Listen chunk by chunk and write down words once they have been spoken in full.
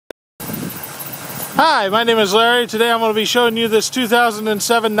Hi, my name is Larry. Today I'm going to be showing you this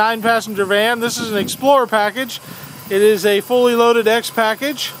 2007 9-passenger van. This is an Explorer package. It is a fully loaded X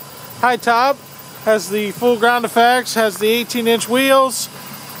package. High top, has the full ground effects, has the 18-inch wheels,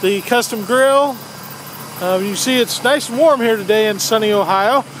 the custom grille. You see it's nice and warm here today in sunny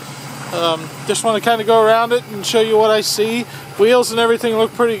Ohio. Just want to kind of go around it and show you what I see. Wheels and everything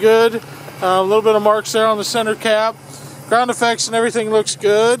look pretty good. A little bit of marks there on the center cap. Ground effects and everything looks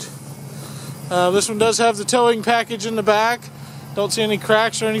good. This one does have the towing package in the back. Don't see any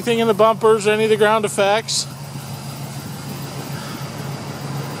cracks or anything in the bumpers or any of the ground effects.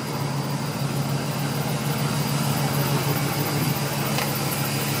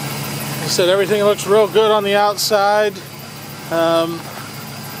 Like I said, everything looks real good on the outside.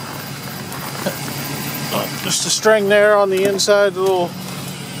 Just a string there on the inside, a little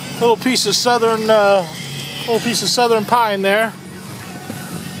piece of southern pine there.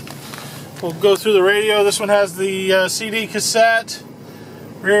 We'll go through the radio. This one has the CD cassette,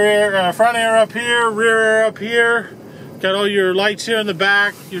 front air up here, rear air up here. Got all your lights here in the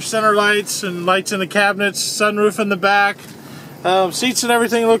back, your center lights and lights in the cabinets, sunroof in the back. Seats and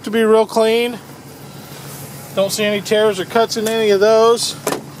everything look to be real clean. Don't see any tears or cuts in any of those.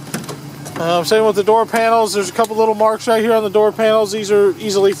 Same with the door panels. There's a couple little marks right here on the door panels. These are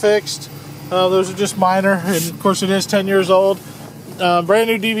easily fixed. Those are just minor, and of course it is 10 years old. Brand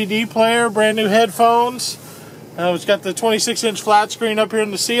new DVD player, brand new headphones. It's got the 26-inch flat screen up here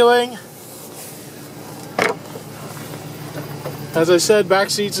in the ceiling. As I said, back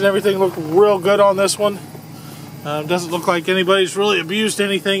seats and everything look real good on this one. Doesn't look like anybody's really abused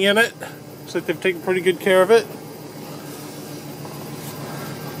anything in it. Looks like they've taken pretty good care of it.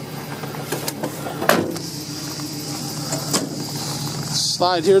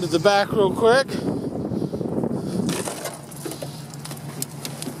 Slide here to the back real quick.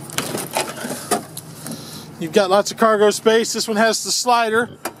 You've got lots of cargo space. This one has the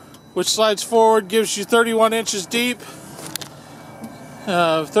slider, which slides forward, gives you 31 inches deep.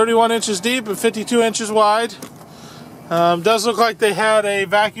 31 inches deep and 52 inches wide. Does look like they had a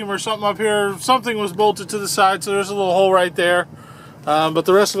vacuum or something up here. Something was bolted to the side, so there's a little hole right there. But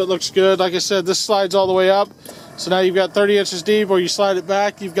the rest of it looks good. Like I said, this slides all the way up. So now you've got 30 inches deep, or you slide it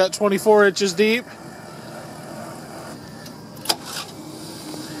back, you've got 24 inches deep.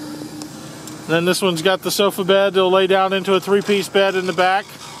 Then this one's got the sofa bed. It'll lay down into a 3-piece bed in the back.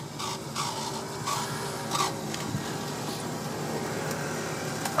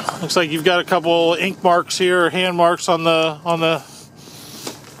 Looks like you've got a couple ink marks here, or hand marks on the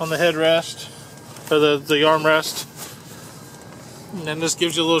headrest, or the armrest. And then this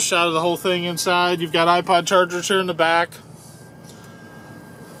gives you a little shot of the whole thing inside. You've got iPod chargers here in the back.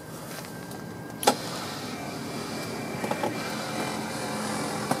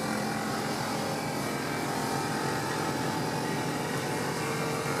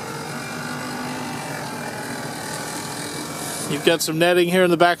 You've got some netting here in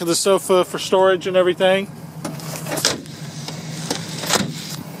the back of the sofa for storage and everything.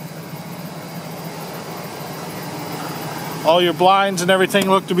 All your blinds and everything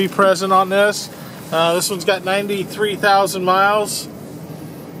look to be present on this. This one's got 93,000 miles.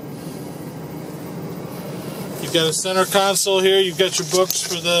 You've got a center console here. You've got your books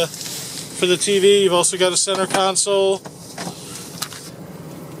for the TV. You've also got a center console.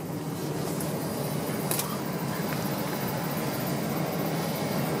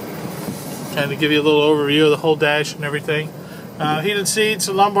 Kind of give you a little overview of the whole dash and everything. Heated seats,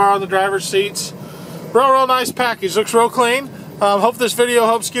 a lumbar on the driver's seats. Real nice package. Looks real clean. Hope this video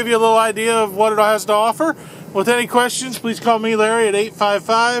helps give you a little idea of what it has to offer. With any questions, please call me, Larry, at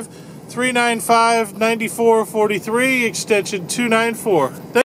 855-395-9443, extension 294.